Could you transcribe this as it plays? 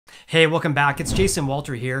Hey, welcome back. It's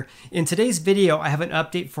JWalter here. In today's video, I have an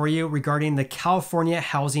update for you regarding the California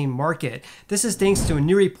housing market. This is thanks to a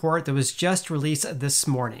new report that was just released this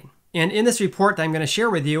morning. And in this report that I'm going to share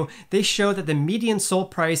with you, they show that the median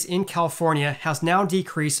sold price in California has now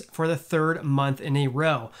decreased for the third month in a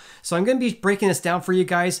row. So I'm going to be breaking this down for you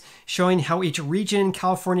guys, showing how each region in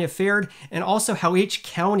California fared and also how each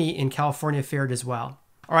county in California fared as well.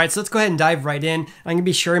 All right, so let's go ahead and dive right in. I'm gonna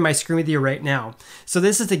be sharing my screen with you right now. So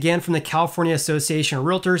this is again from the California Association of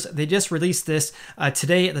Realtors. They just released this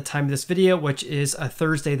today at the time of this video, which is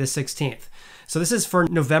Thursday the 16th. So this is for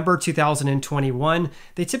November 2021.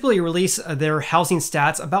 They typically release their housing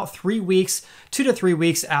stats about 3 weeks, 2 to 3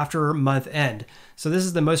 weeks after month end. So this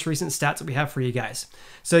is the most recent stats that we have for you guys.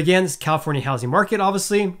 So again, this is California housing market,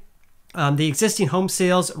 obviously. The existing home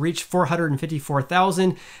sales reached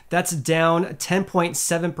 454,000. That's down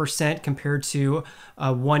 10.7% compared to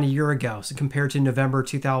 1 year ago, so compared to November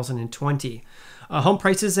 2020. Home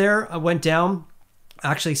prices there went down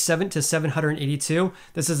actually to 782.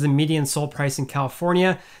 This is the median sold price in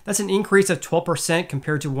California. That's an increase of 12%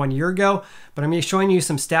 compared to 1 year ago, but I'm going to be showing you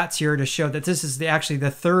some stats here to show that this is actually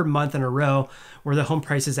the third month in a row where the home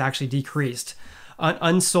prices actually decreased. An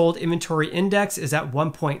unsold inventory index is at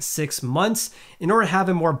 1.6 months. In order to have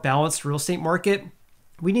a more balanced real estate market,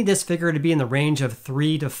 we need this figure to be in the range of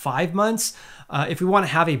 3 to 5 months. If we want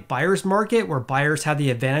to have a buyer's market where buyers have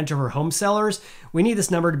the advantage over home sellers, we need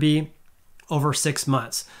this number to be over 6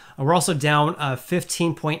 months. We're also down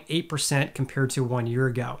 15.8% compared to 1 year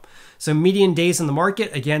ago. So median days in the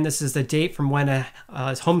market, again, this is the date from when a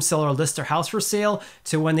home seller lists their house for sale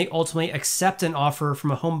to when they ultimately accept an offer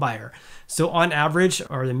from a home buyer. So on average,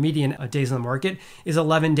 or the median days in the market is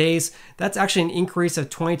 11 days. That's actually an increase of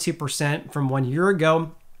 22% from 1 year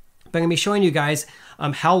ago. But I'm gonna be showing you guys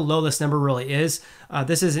how low this number really is.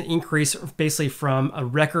 This is an increase basically from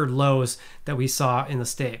record lows that we saw in the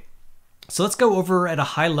state. So let's go over at a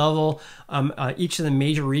high level each of the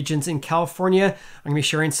major regions in California. I'm going to be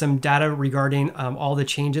sharing some data regarding all the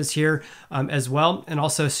changes here as well, and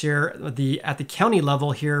also share at the county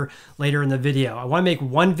level here later in the video. I want to make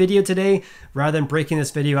one video today rather than breaking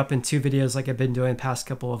this video up in 2 videos like I've been doing the past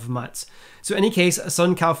couple of months. So in any case,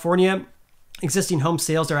 Southern California, existing home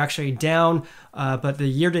sales are actually down, but the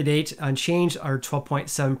year-to-date unchanged are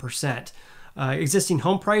 12.7%. Existing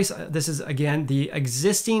home price, this is again the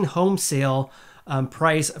existing home sale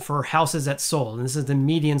price for houses that sold. And this is the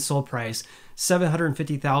median sold price,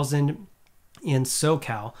 750,000 in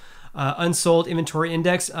SoCal. Unsold inventory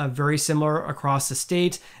index, very similar across the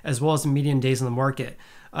state, as well as the median days on the market.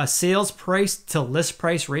 Sales price to list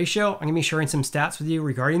price ratio, I'm going to be sharing some stats with you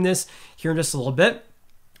regarding this here in just a little bit.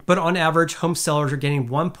 But on average, home sellers are getting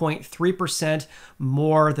 1.3%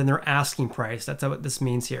 more than their asking price. That's what this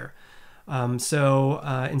means here. In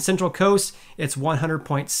Central Coast, it's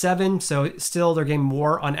 100.7. So still they're getting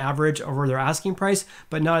more on average over their asking price,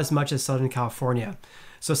 but not as much as Southern California.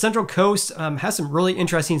 So Central Coast has some really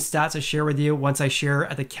interesting stats to share with you once I share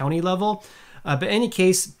at the county level. But in any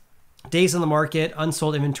case, days on the market,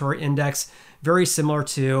 unsold inventory index, very similar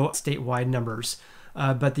to statewide numbers.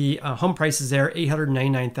 But the home prices there,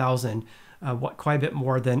 899,000, quite a bit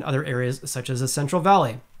more than other areas such as the Central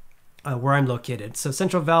Valley. Where I'm located. So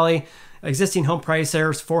Central Valley, existing home price there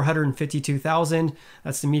is 452,000.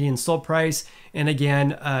 That's the median sold price. And again,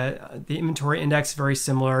 the inventory index, very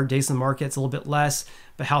similar. Days in the market, it's a little bit less,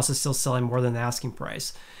 but house is still selling more than the asking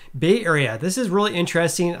price. Bay Area, this is really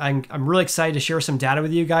interesting. I'm really excited to share some data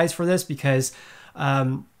with you guys for this because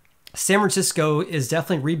San Francisco is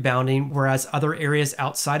definitely rebounding, whereas other areas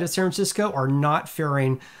outside of San Francisco are not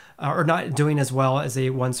faring or not doing as well as they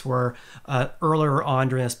once were earlier on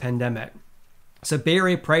during this pandemic. So Bay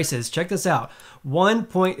Area prices, check this out.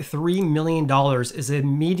 $1.3 million is a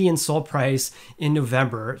median sold price in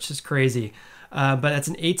November. It's just crazy. But that's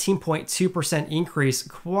an 18.2% increase,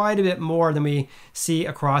 quite a bit more than we see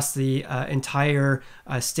across the entire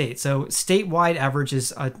state. So statewide average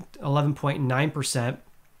is 11.9%.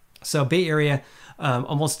 So Bay Area,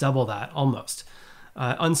 almost double that, almost.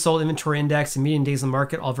 Unsold inventory index and median days on the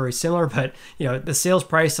market, all very similar, but the sales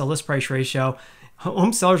price to list price ratio,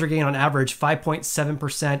 home sellers are getting on average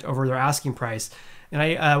 5.7% over their asking price. And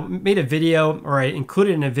I made a video, or I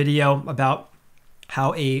included in a video about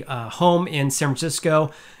how a home in San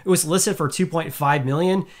Francisco, it was listed for $2.5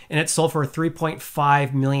 million and it sold for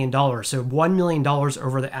 $3.5 million. So $1 million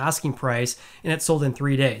over the asking price, and it sold in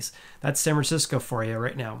 3 days. That's San Francisco for you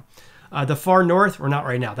right now. The far north, or not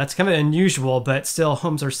right now, that's kind of unusual, but still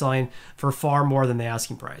homes are selling for far more than the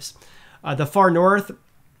asking price. The far north,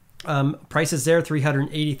 prices there,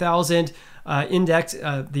 380,000. index,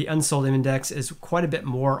 the unsold index, is quite a bit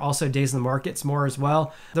more. Also, days in the market's more as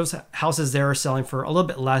well. Those houses there are selling for a little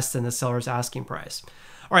bit less than the seller's asking price.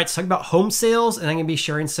 All right, let's talk about home sales, and I'm going to be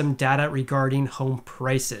sharing some data regarding home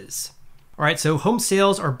prices. All right, so home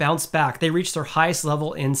sales are bounced back. They reached their highest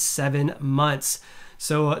level in 7 months.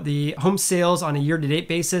 So the home sales on a year-to-date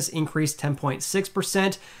basis increased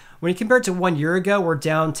 10.6%. When you compare it to 1 year ago, we're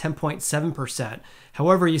down 10.7%.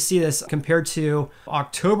 However, you see this compared to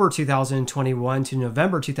October 2021 to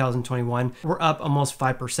November 2021, we're up almost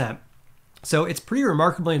 5%. So it's pretty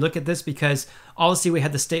remarkable when you look at this, because obviously we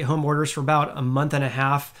had the stay-at-home orders for about a month and a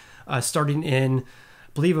half, starting in, I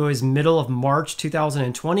believe it was middle of March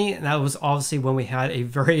 2020, and that was obviously when we had a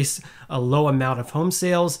very low amount of home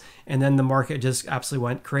sales, and then the market just absolutely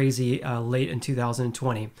went crazy late in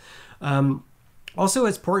 2020. Also,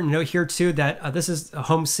 it's important to note here too that this is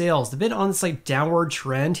home sales. They've been on this like downward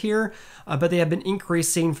trend here, but they have been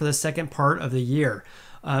increasing for the second part of the year.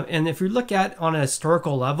 And if you look at on a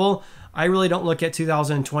historical level, I really don't look at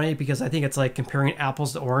 2020 because I think it's like comparing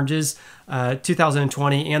apples to oranges.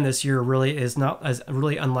 2020 and this year really is not as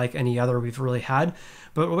really unlike any other we've really had.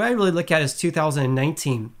 But what I really look at is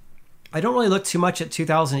 2019. I don't really look too much at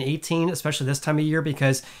 2018, especially this time of year,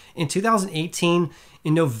 because in 2018,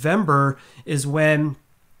 in November is when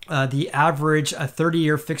the average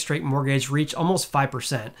 30-year fixed rate mortgage reached almost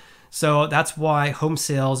 5%. So that's why home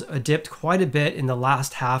sales dipped quite a bit in the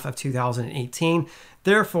last half of 2018.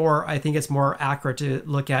 Therefore, I think it's more accurate to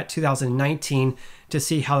look at 2019 to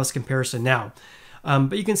see how this compares to now.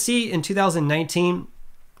 But you can see in 2019,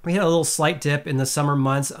 we had a little slight dip in the summer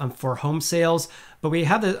months for home sales, but we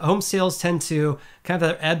have the home sales tend to kind of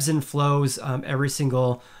have ebbs and flows every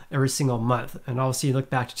single month. And obviously, you look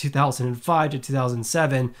back to 2005 to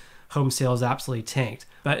 2007, home sales absolutely tanked.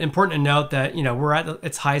 But important to note that, you know, we're at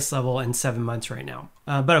its highest level in 7 months right now.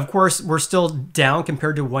 But of course, we're still down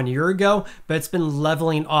compared to 1 year ago, but it's been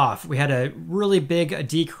leveling off. We had a really big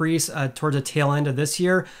decrease towards the tail end of this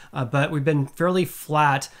year, but we've been fairly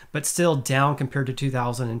flat, but still down compared to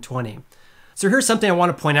 2020. So here's something I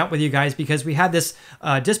want to point out with you guys, because we had this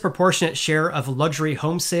disproportionate share of luxury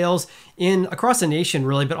home sales across the nation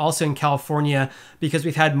really, but also in California, because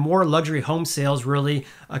we've had more luxury home sales really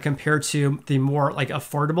compared to the more like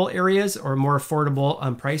affordable areas or more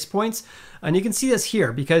affordable price points. And you can see this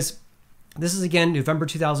here because this is again November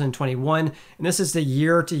 2021, and this is the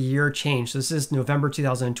year-to-year change. So this is November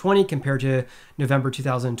 2020 compared to November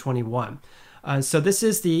 2021. So this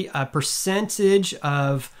is the percentage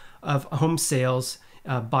of home sales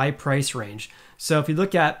by price range. So if you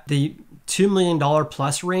look at the $2 million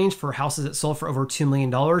plus range for houses that sold for over $2 million,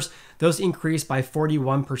 those increased by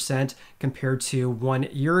 41% compared to 1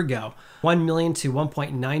 year ago. 1 million to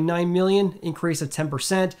 1.99 million, increase of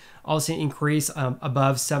 10%, also increase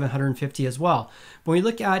above 750 as well. When we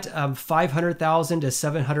look at 500,000 to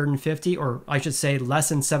 750, or I should say less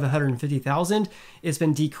than 750,000, it's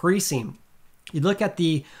been decreasing. You look at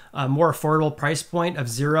the more affordable price point of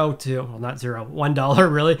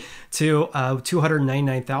 $1 really, to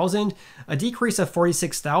 299,000, a decrease of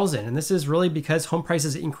 46,000. And this is really because home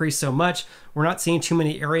prices increased so much. We're not seeing too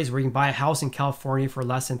many areas where you can buy a house in California for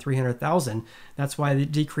less than 300,000. That's why they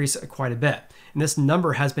decreased quite a bit. And this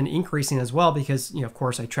number has been increasing as well because, you know, of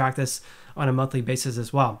course, I track this on a monthly basis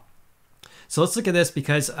as well. So let's look at this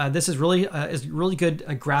because this is really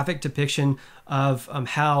good graphic depiction of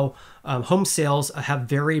how home sales have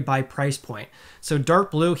varied by price point. So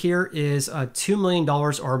dark blue here is $2 million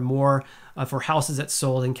or more for houses that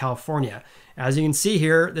sold in California. As you can see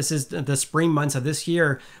here, this is the spring months of this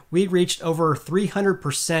year. We reached over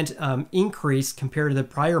 300% increase compared to the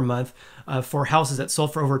prior month for houses that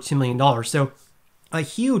sold for over $2 million. So a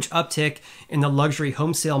huge uptick in the luxury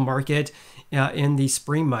home sale market in the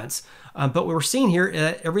spring months. But what we're seeing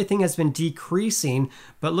here, everything has been decreasing,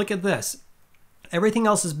 but look at this. Everything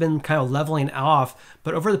else has been kind of leveling off,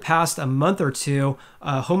 but over the past month or two,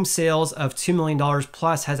 home sales of $2 million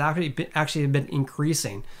plus has actually been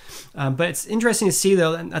increasing. But it's interesting to see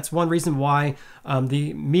though, and that's one reason why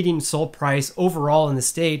the median sold price overall in the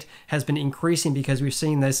state has been increasing, because we're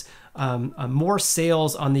seeing this more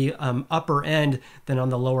sales on the upper end than on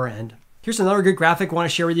the lower end. Here's another good graphic I want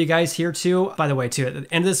to share with you guys here too. By the way, too, at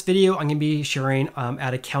the end of this video, I'm going to be sharing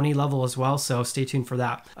at a county level as well, so stay tuned for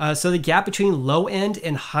that. So the gap between low end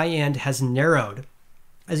and high end has narrowed.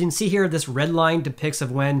 As you can see here, this red line depicts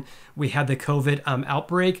of when we had the COVID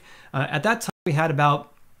outbreak. At that time, we had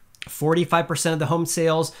about 45% of the home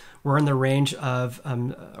sales were in the range of,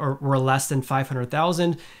 or were less than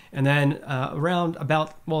 500,000. And then around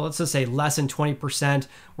about, well, let's just say less than 20%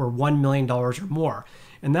 were $1 million or more.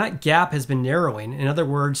 And that gap has been narrowing. In other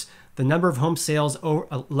words, the number of home sales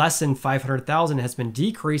less than 500,000 has been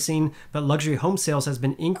decreasing, but luxury home sales has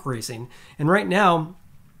been increasing. And right now,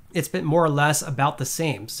 it's been more or less about the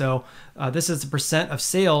same. So this is the percent of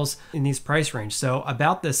sales in these price range. So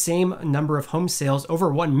about the same number of home sales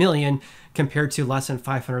over 1 million compared to less than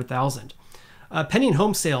 500,000. Pending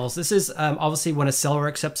home sales. This is obviously when a seller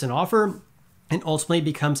accepts an offer and ultimately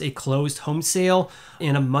becomes a closed home sale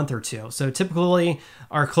in a month or two. So typically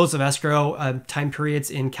our close of escrow time periods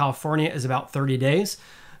in California is about 30 days.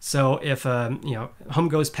 So if home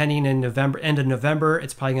goes pending in November, end of November,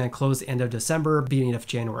 it's probably going to close the end of December, beginning of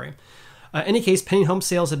January. In any case, pending home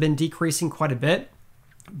sales have been decreasing quite a bit.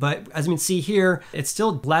 But as you can see here, it's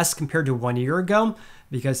still less compared to 1 year ago,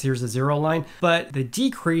 because here's the zero line. But the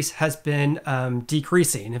decrease has been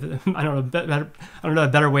decreasing. I don't know a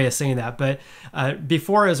better way of saying that. But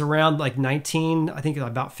before it was around like 19, I think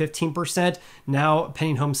about 15%. Now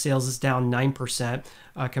pending home sales is down 9%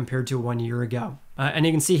 compared to 1 year ago. And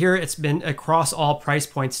you can see here, it's been across all price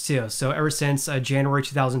points too. So ever since January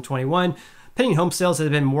 2021, pending home sales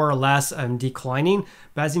have been more or less declining.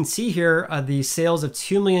 But as you can see here, the sales of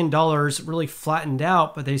 $2 million really flattened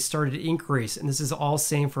out, but they started to increase. And this is all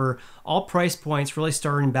same for all price points, really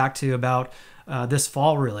starting back to about this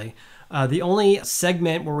fall, really. The only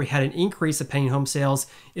segment where we had an increase of pending home sales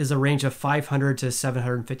is a range of 500 to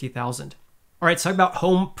 750,000. All right, let's talk about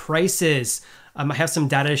home prices. I have some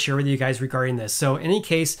data to share with you guys regarding this. So in any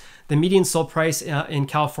case, the median sold price in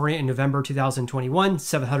California in November 2021,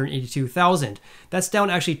 $782,000. That's down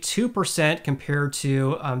actually 2% compared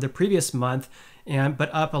to the previous month, but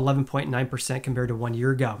up 11.9% compared to 1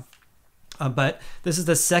 year ago. But this is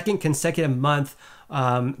the second consecutive month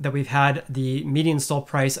that we've had the median sold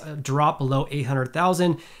price drop below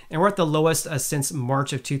 800,000, and we're at the lowest since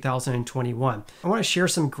March of 2021. I want to share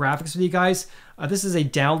some graphics with you guys. This is a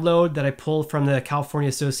download that I pulled from the California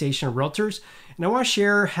Association of Realtors, and I want to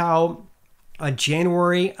share how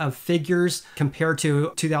January figures compared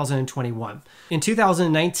to 2021. In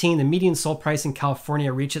 2019, the median sold price in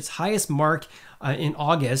California reached its highest mark in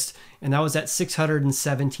August, and that was at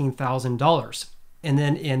 $617,000. And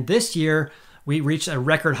then in this year, we reached a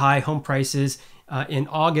record high home prices in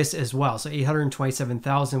August as well. So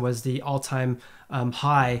 $827,000 was the all-time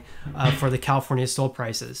high for the California sold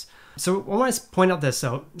prices. So I want to point out this.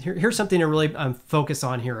 So here's something to really focus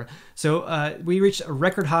on here. So we reached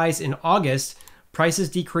record highs in August. Prices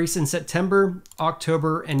decreased in September,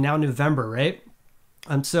 October, and now November, right?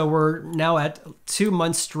 So we're now at 2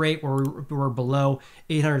 months straight where we're below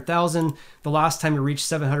 800,000. The last time we reached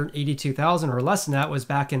 782,000 or less than that was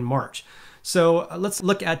back in March. So let's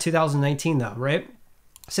look at 2019 though, right?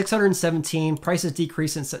 617, prices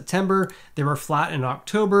decreased in September. They were flat in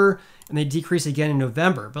October, and they decreased again in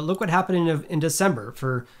November. But look what happened in December.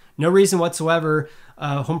 For no reason whatsoever,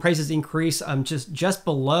 home prices increased just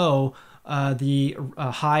below the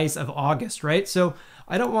highs of August, right? So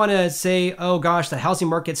I don't want to say, oh gosh, the housing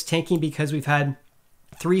market's tanking because we've had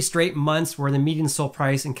 3 straight months where the median sold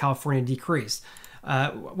price in California decreased.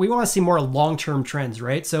 We want to see more long-term trends,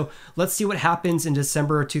 right? So let's see what happens in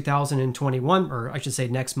December 2021, or I should say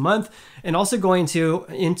next month, and also going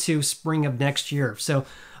into spring of next year. So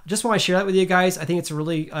I just want to share that with you guys. I think it's a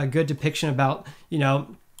really good depiction about,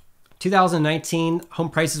 2019 home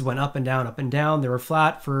prices went up and down, up and down. They were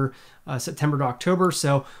flat for September to October.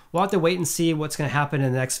 So we'll have to wait and see what's going to happen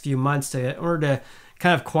in the next few months in order to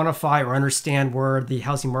kind of quantify or understand where the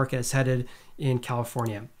housing market is headed in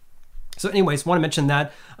California. So anyways, want to mention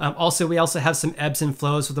that. We also have some ebbs and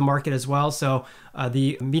flows with the market as well. So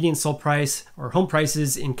the median sold price or home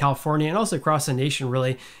prices in California and also across the nation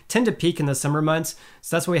really tend to peak in the summer months.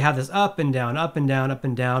 So that's why we have this up and down, up and down, up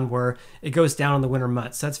and down, where it goes down in the winter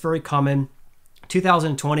months. That's very common.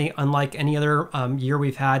 2020, unlike any other year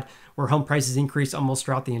we've had, where home prices increased almost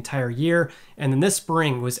throughout the entire year. And then this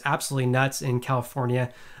spring was absolutely nuts in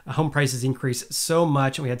California. Home prices increased so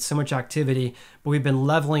much and we had so much activity, but we've been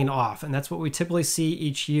leveling off. And that's what we typically see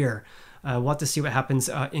each year. We'll have to see what happens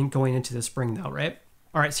in going into the spring though, right?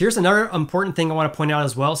 All right, so here's another important thing I want to point out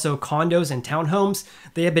as well. So condos and townhomes,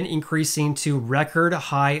 they have been increasing to record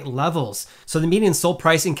high levels. So the median sold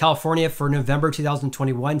price in California for November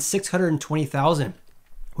 2021, $620,000.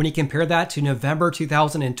 When you compare that to November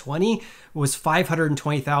 2020, it was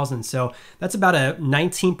 $520,000. So that's about a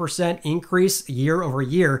 19% increase year over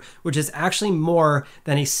year, which is actually more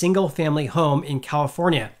than a single family home in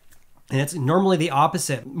California. And it's normally the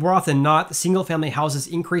opposite. More often than not, single family houses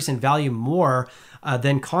increase in value more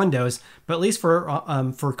than condos. But at least for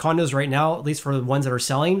condos right now, at least for the ones that are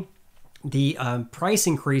selling, the price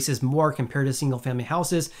increase is more compared to single family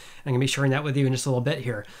houses. I'm gonna be sharing that with you in just a little bit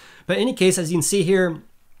here. But in any case, as you can see here,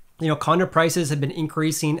 Condo prices have been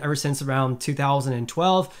increasing ever since around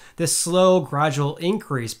 2012, this slow gradual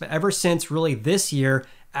increase, but ever since really this year,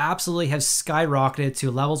 absolutely have skyrocketed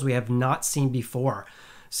to levels we have not seen before.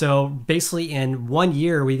 So basically in 1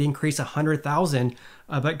 year, we've increased 100,000,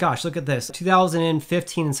 but gosh, look at this,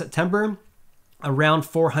 2015 in September, around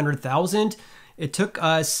 400,000. It took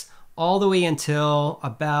us all the way until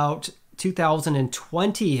about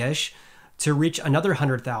 2020-ish to reach another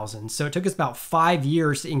 100,000. So it took us about 5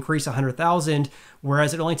 years to increase 100,000,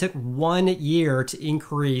 whereas it only took 1 year to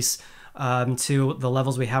increase to the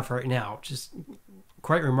levels we have right now, which is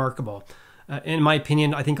quite remarkable. In my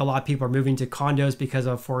opinion, I think a lot of people are moving to condos because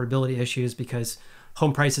of affordability issues, because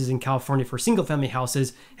home prices in California for single family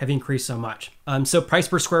houses have increased so much. So price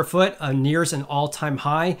per square foot nears an all-time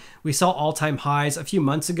high. We saw all-time highs a few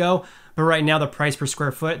months ago, but right now the price per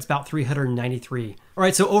square foot is about $393. All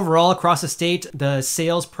right, so overall across the state, the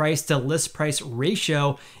sales price to list price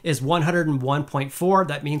ratio is 101.4.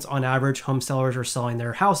 That means on average, home sellers are selling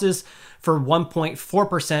their houses for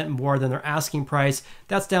 1.4% more than their asking price.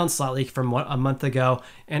 That's down slightly from a month ago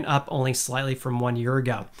and up only slightly from 1 year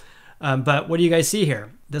ago. But what do you guys see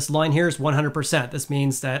here? This line here is 100%. This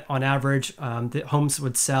means that on average, the homes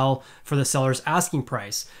would sell for the seller's asking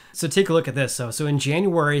price. So take a look at this. So in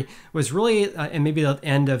January was really, and maybe the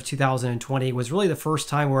end of 2020 was really the first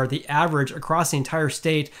time where the average across the entire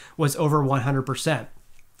state was over 100%.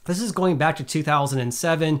 This is going back to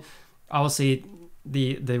 2007. Obviously,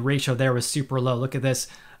 the ratio there was super low. Look at this.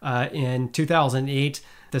 In 2008,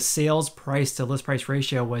 the sales price to list price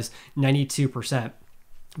ratio was 92%.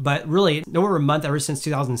 But really, no other month ever since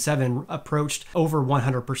 2007 approached over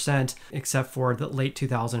 100%, except for the late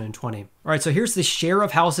 2020. All right, so here's the share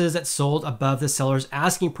of houses that sold above the seller's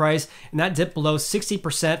asking price, and that dipped below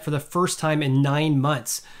 60% for the first time in 9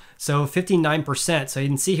 months. So 59%. So you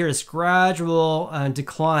can see here this gradual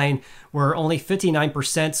decline where only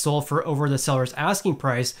 59% sold for over the seller's asking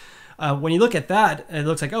price. When you look at that, it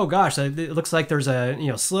looks like, oh gosh, it looks like there's a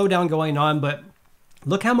slowdown going on, but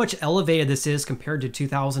look how much elevated this is compared to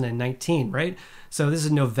 2019, right? So this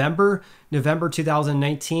is November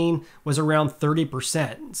 2019 was around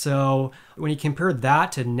 30%. So when you compare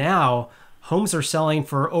that to now, homes are selling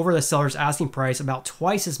for over the seller's asking price about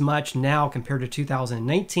twice as much now compared to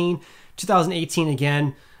 2019. 2018,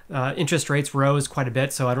 again, interest rates rose quite a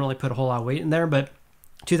bit, so I don't really put a whole lot of weight in there, but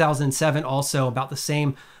 2007 also about the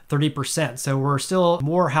same, 30%. So we're still,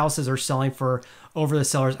 more houses are selling for over the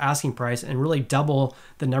seller's asking price and really double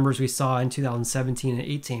the numbers we saw in 2017 and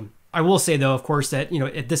 18. I will say though, of course, that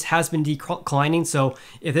this has been declining. So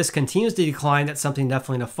if this continues to decline, that's something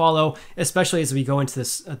definitely to follow, especially as we go into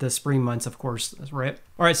the spring months, of course, right?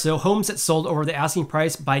 All right, so homes that sold over the asking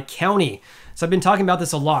price by county. So I've been talking about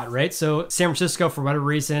this a lot, right? So San Francisco, for whatever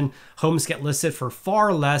reason, homes get listed for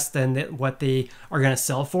far less than what they are going to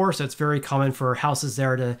sell for. So it's very common for houses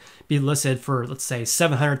there to be listed for, let's say,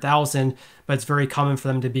 $700,000, but it's very common for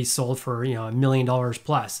them to be sold for $1 million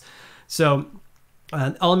plus. So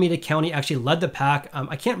Alameda County actually led the pack.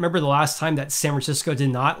 I can't remember the last time that San Francisco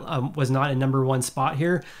was not a number one spot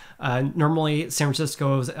here. Normally, San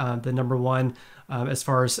Francisco is the number one as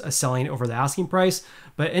far as selling over the asking price.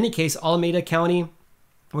 But in any case, Alameda County,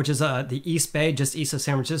 which is the East Bay, just east of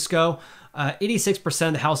San Francisco, 86%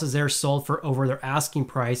 of the houses there sold for over their asking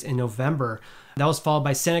price in November. That was followed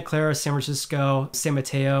by Santa Clara, San Francisco, San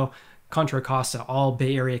Mateo, Contra Costa, all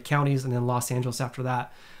Bay Area counties, and then Los Angeles after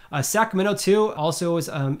that. Sacramento too also was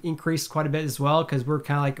increased quite a bit as well, because we're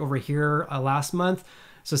kind of like over here last month.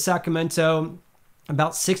 So Sacramento,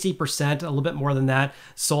 about 60%, a little bit more than that,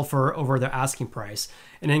 sold for over their asking price.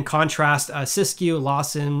 And in contrast, Siskiyou,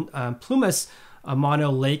 Lawson, Plumas,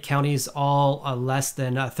 Mono, Lake counties, all less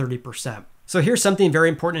than 30%. So here's something very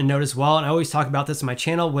important to note as well, and I always talk about this on my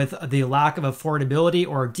channel with the lack of affordability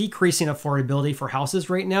or decreasing affordability for houses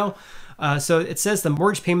right now. So it says the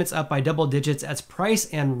mortgage payment's up by double digits as price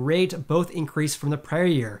and rate both increase from the prior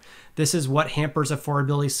year. This is what hampers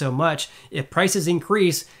affordability so much. If prices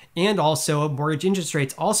increase and also mortgage interest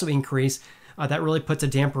rates also increase, that really puts a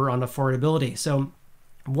damper on affordability. So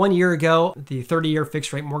 1 year ago, the 30-year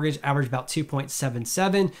fixed rate mortgage averaged about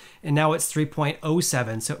 2.77, and now it's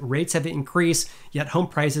 3.07. So rates have increased, yet home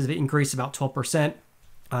prices have increased about 12%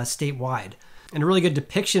 statewide. And a really good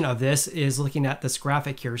depiction of this is looking at this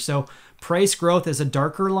graphic here. So price growth is a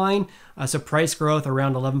darker line. So price growth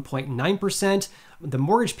around 11.9%. The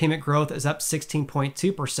mortgage payment growth is up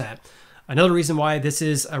 16.2%. Another reason why this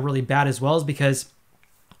is really bad as well is because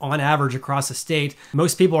on average across the state.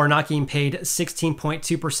 Most people are not getting paid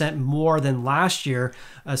 16.2% more than last year.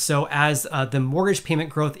 So as the mortgage payment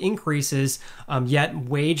growth increases, yet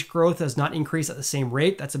wage growth does not increase at the same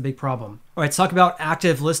rate, that's a big problem. All right, let's talk about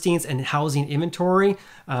active listings and housing inventory.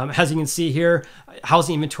 As you can see here,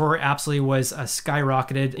 housing inventory absolutely was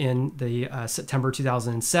skyrocketed in the September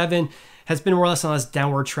 2007. Has been more or less on this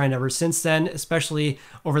downward trend ever since then, especially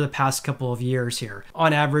over the past couple of years here.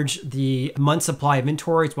 On average, the month supply of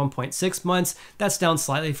inventory is 1.6 months. That's down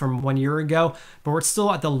slightly from 1 year ago, but we're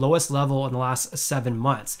still at the lowest level in the last 7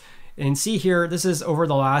 months. And you can see here, this is over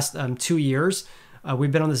the last 2 years.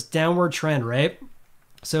 We've been on this downward trend, right?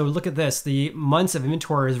 So look at this. The months of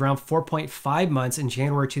inventory is around 4.5 months in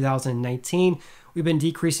January 2019. We've been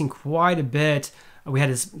decreasing quite a bit. We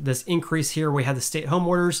had this increase here. We had the stay-at-home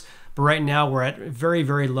orders, but right now we're at very,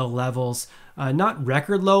 very low levels. Not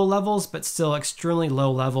record low levels, but still extremely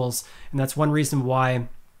low levels. And that's one reason why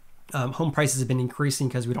home prices have been increasing,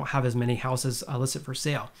 because we don't have as many houses listed for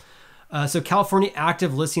sale. So California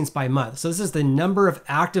active listings by month. So this is the number of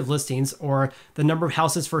active listings, or the number of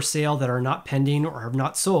houses for sale that are not pending or have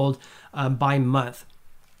not sold by month.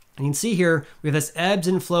 And you can see here, we have this ebbs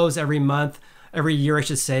and flows every month, every year, I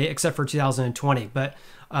should say, except for 2020. But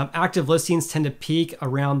active listings tend to peak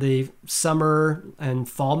around the summer and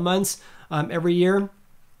fall months every year. And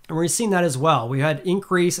we're seeing that as well. We had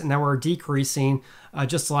increase and now we're decreasing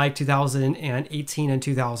just like 2018 and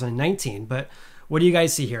 2019. But what do you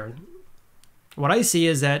guys see here? What I see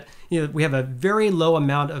is that we have a very low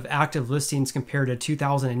amount of active listings compared to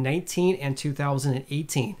 2019 and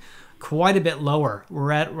 2018. Quite a bit lower.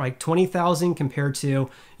 We're at like 20,000 compared to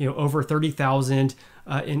over 30,000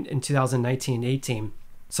 in 2019 and 18.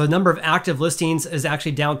 So the number of active listings is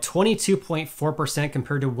actually down 22.4%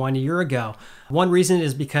 compared to 1 year ago. One reason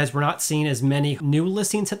is because we're not seeing as many new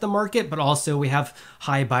listings hit the market, but also we have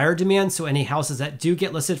high buyer demand. So any houses that do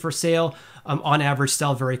get listed for sale on average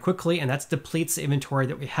sell very quickly, and that depletes the inventory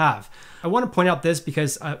that we have. I want to point out this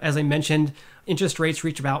because as I mentioned, interest rates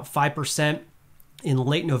reached about 5% in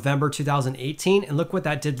late November 2018. And look what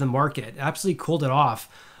that did to the market. It absolutely cooled it off.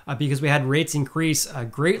 Because we had rates increase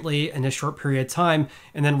greatly in a short period of time,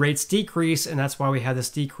 and then rates decrease, and that's why we had this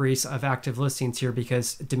decrease of active listings here,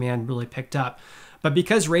 because demand really picked up. But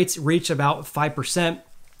because rates reached about 5%,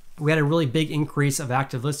 we had a really big increase of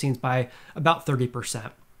active listings by about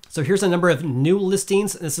 30%. So here's the number of new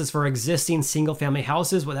listings. This is for existing single-family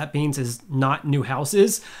houses. What that means is not new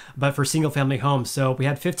houses, but for single-family homes. So we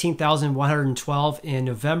had 15,112 in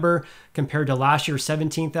November compared to last year,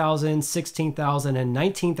 17,000, 16,000, and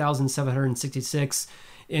 19,766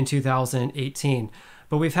 in 2018.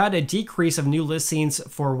 But we've had a decrease of new listings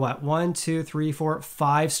for what? 1, 2, 3, 4,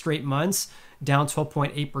 5 straight months, down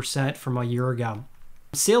 12.8% from a year ago.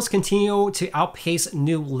 Sales continue to outpace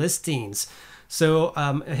new listings. So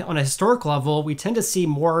on a historic level, we tend to see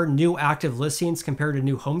more new active listings compared to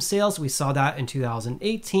new home sales. We saw that in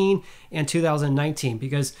 2018 and 2019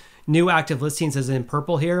 because new active listings is in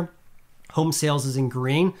purple here. Home sales is in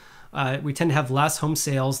green. We tend to have less home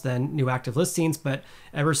sales than new active listings, but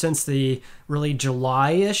ever since the really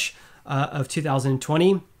July-ish of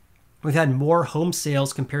 2020, we've had more home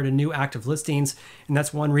sales compared to new active listings. And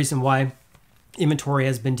that's one reason why inventory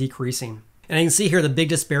has been decreasing. And you can see here the big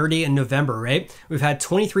disparity in November, right? We've had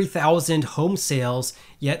 23,000 home sales,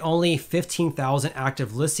 yet only 15,000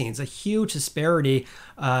 active listings. A huge disparity,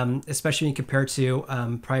 especially when compared to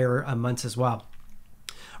prior months as well.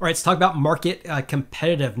 All right, let's talk about market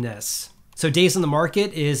competitiveness. So days on the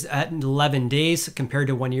market is at 11 days compared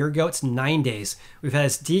to 1 year ago. It's 9 days. We've had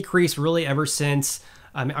this decrease really ever since,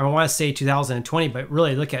 I want to say 2020, but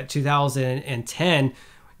really look at 2010.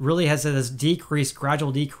 Really has this decrease,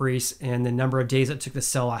 gradual decrease in the number of days it took to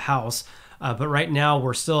sell a house. But right now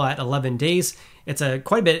we're still at 11 days. It's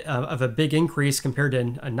quite a bit of a big increase compared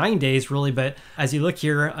to 9 days really. But as you look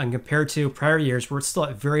here and compared to prior years, we're still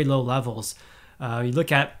at very low levels. You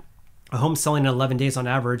look at a home selling in 11 days on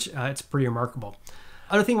average, it's pretty remarkable.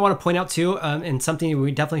 Other thing I want to point out too, and something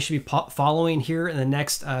we definitely should be following here in the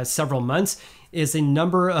next several months, is the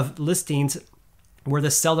number of listings where the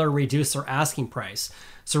seller reduced their asking price.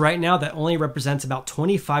 So right now that only represents about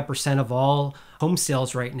 25% of all home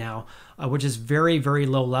sales right now, which is very, very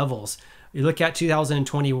low levels. You look at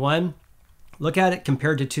 2021, look at it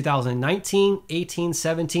compared to 2019, 18,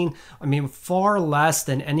 17, I mean, far less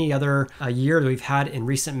than any other year that we've had in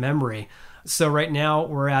recent memory. So right now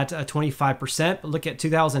we're at 25%, but look at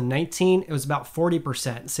 2019, it was about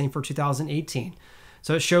 40%, same for 2018.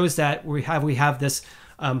 So it shows that we have this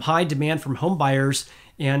high demand from home buyers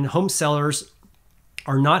and home sellers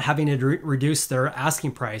are not having to reduce their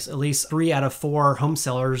asking price. At least 3 out of 4 home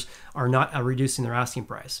sellers are not reducing their asking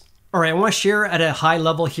price. All right, I want to share at a high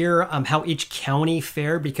level here how each county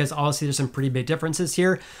fared, because obviously there's some pretty big differences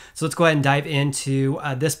here. So let's go ahead and dive into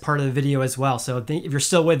this part of the video as well. So if you're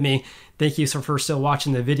still with me, thank you for still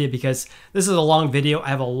watching the video, because this is a long video. I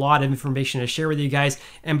have a lot of information to share with you guys.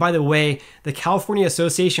 And by the way, the California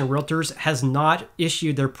Association of Realtors has not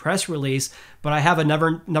issued their press release, but I have a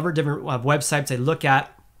number of different websites I look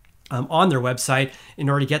at on their website in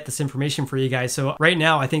order to get this information for you guys. So right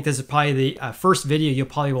now, I think this is probably the first video you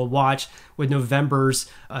probably will watch with November's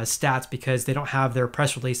stats, because they don't have their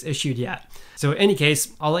press release issued yet. So in any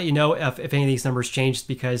case, I'll let you know if any of these numbers changed,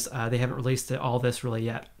 because they haven't released all this really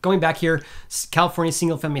yet. Going back here, California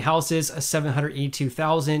single family houses,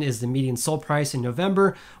 782,000 is the median sold price in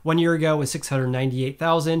November. 1 year ago was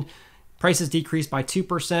 698,000. Prices decreased by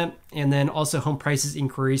 2%, and then also home prices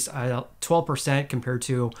increased 12% compared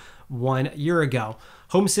to 1 year ago.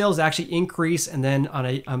 Home sales actually increased, and then on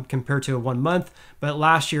a compared to 1 month, but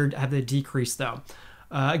last year had the decrease though.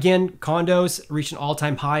 Again, condos reached an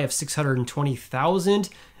all-time high of 620,000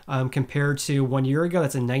 compared to 1 year ago.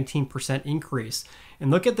 That's a 19% increase.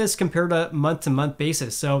 And look at this compared to month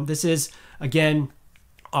basis. So this is again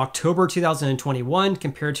October 2021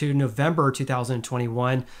 compared to November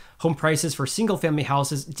 2021. Home prices for single family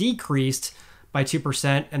houses decreased by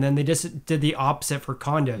 2%, and then they just did the opposite for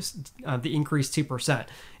condos. They increased 2%.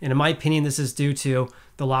 And in my opinion, this is due to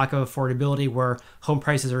the lack of affordability, where home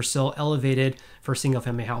prices are still elevated for single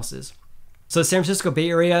family houses. So San Francisco Bay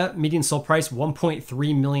Area, median sold price,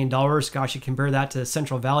 $1.3 million. Gosh, you compare that to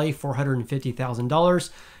Central Valley, $450,000.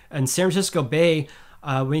 And San Francisco Bay,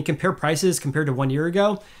 when you compare prices compared to 1 year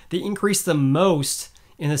ago, they increased the most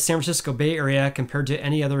in the San Francisco Bay Area compared to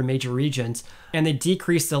any other major regions, and they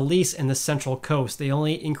decreased the least in the Central Coast. They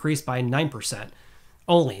only increased by 9%.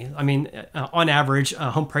 Only. I mean, on average,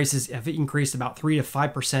 home prices have increased about 3 to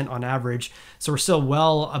 5% on average. So we're still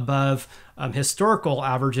well above historical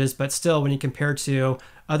averages, but still, when you compare to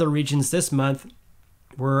other regions this month,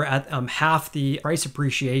 we're at half the price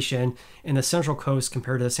appreciation in the Central Coast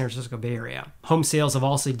compared to the San Francisco Bay Area. Home sales have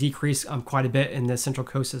also decreased quite a bit in the Central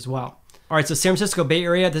Coast as well. All right, so San Francisco Bay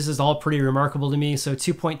Area, this is all pretty remarkable to me. So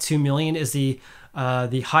 2.2 million is the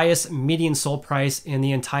highest median sold price in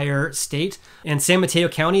the entire state. And San Mateo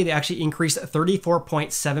County, they actually increased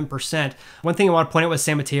 34.7%. One thing I want to point out with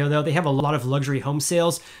San Mateo, though, they have a lot of luxury home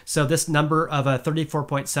sales. So this number of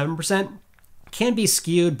 34.7% can be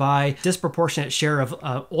skewed by disproportionate share of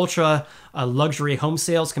ultra luxury home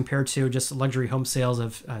sales compared to just luxury home sales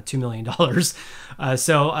of $2 million.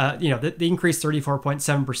 They increased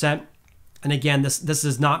 34.7%. And again, this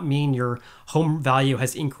does not mean your home value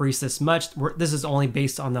has increased this much. This is only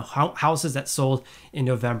based on the houses that sold in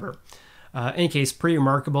November. In any case, pretty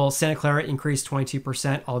remarkable. Santa Clara increased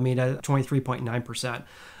 22%, Alameda 23.9%.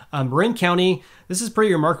 Marin County, this is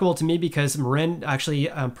pretty remarkable to me, because Marin actually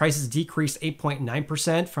prices decreased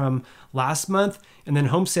 8.9% from last month, and then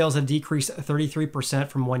home sales have decreased 33%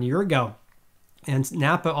 from 1 year ago. And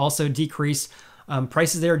Napa also decreased.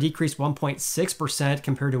 Prices there decreased 1.6%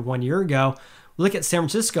 compared to 1 year ago. Look at San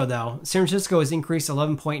Francisco though. San Francisco has increased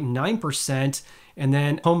 11.9%, and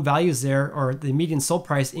then home values there, or the median sold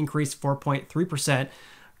price, increased 4.3%.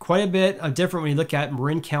 Quite a bit different when you look at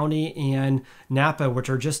Marin County and Napa, which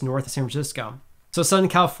are just north of San Francisco. So Southern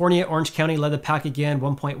California, Orange County led the pack again.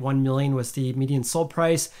 1.1 million was the median sold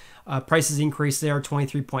price. Prices increased there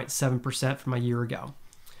 23.7% from a year ago.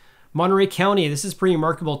 Monterey County, this is pretty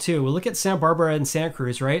remarkable too. We'll look at Santa Barbara and Santa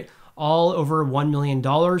Cruz, right? All over $1 million.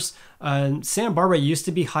 Santa Barbara used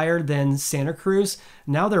to be higher than Santa Cruz.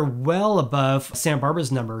 Now they're well above Santa Barbara's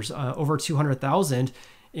numbers, over 200,000.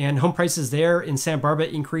 And home prices there in Santa Barbara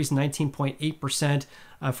increased 19.8%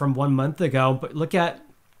 from 1 month ago. But look at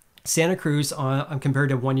Santa Cruz compared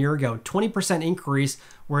to 1 year ago, 20% increase,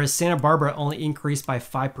 whereas Santa Barbara only increased by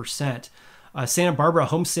 5%. Santa Barbara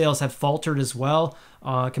home sales have faltered as well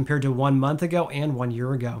compared to 1 month ago and 1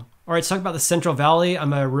 year ago. All right, let's talk about the Central Valley.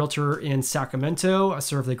 I'm a realtor in Sacramento. I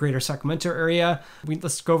serve the greater Sacramento area.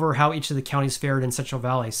 Let's go over how each of the counties fared in Central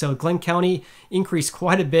Valley. So Glenn County increased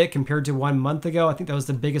quite a bit compared to 1 month ago. I think that was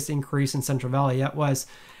the biggest increase in Central Valley yet was.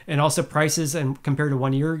 And also prices and compared to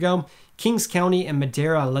 1 year ago. Kings County and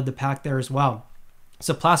Madera led the pack there as well.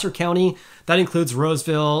 So Placer County, that includes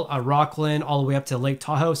Roseville, Rockland, all the way up to Lake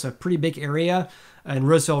Tahoe. So a pretty big area. And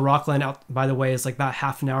Roseville, Rockland, by the way, is like about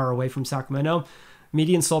half an hour away from Sacramento.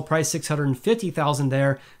 Median sold price $650,000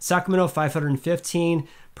 there. Sacramento $515,000.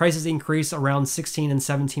 Prices increase around 16 and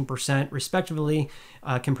 17% respectively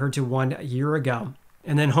compared to 1 year ago.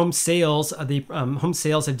 And then home sales, home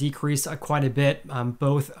sales have decreased quite a bit,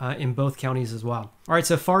 in both counties as well. All right,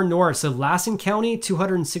 so far north, so Lassen County,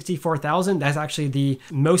 264,000. That's actually the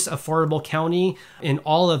most affordable county in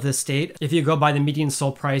all of the state. If you go by the median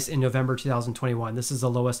sold price in November 2021, this is the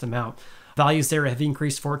lowest amount. Values there have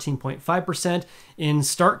increased 14.5%. In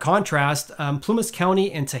stark contrast, Plumas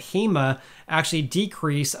County and Tehama actually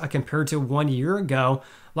decreased compared to 1 year ago.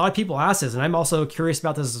 A lot of people ask this, and I'm also curious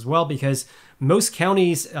about this as well, because most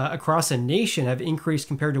counties across the nation have increased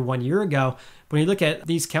compared to 1 year ago. But when you look at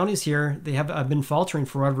these counties here, they have been faltering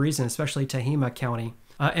for whatever reason, especially Tehama County.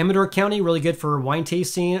 Amador County, really good for wine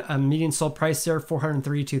tasting. Median sold price there,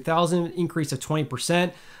 $432,000, increase of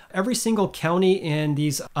 20%. Every single county in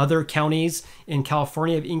these other counties in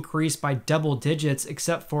California have increased by double digits,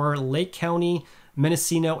 except for Lake County,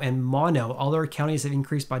 Mendocino, and Mono. All their counties have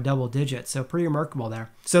increased by double digits, so pretty remarkable there.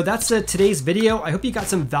 So that's today's video. I hope you got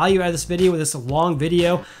some value out of this video with this long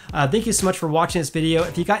video. Thank you so much for watching this video.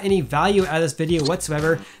 If you got any value out of this video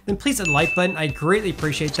whatsoever, then please hit the like button. I greatly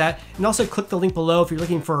appreciate that. And also click the link below if you're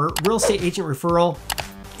looking for a real estate agent referral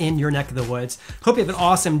in your neck of the woods. Hope you have an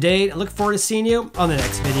awesome day. I look forward to seeing you on the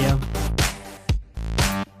next video.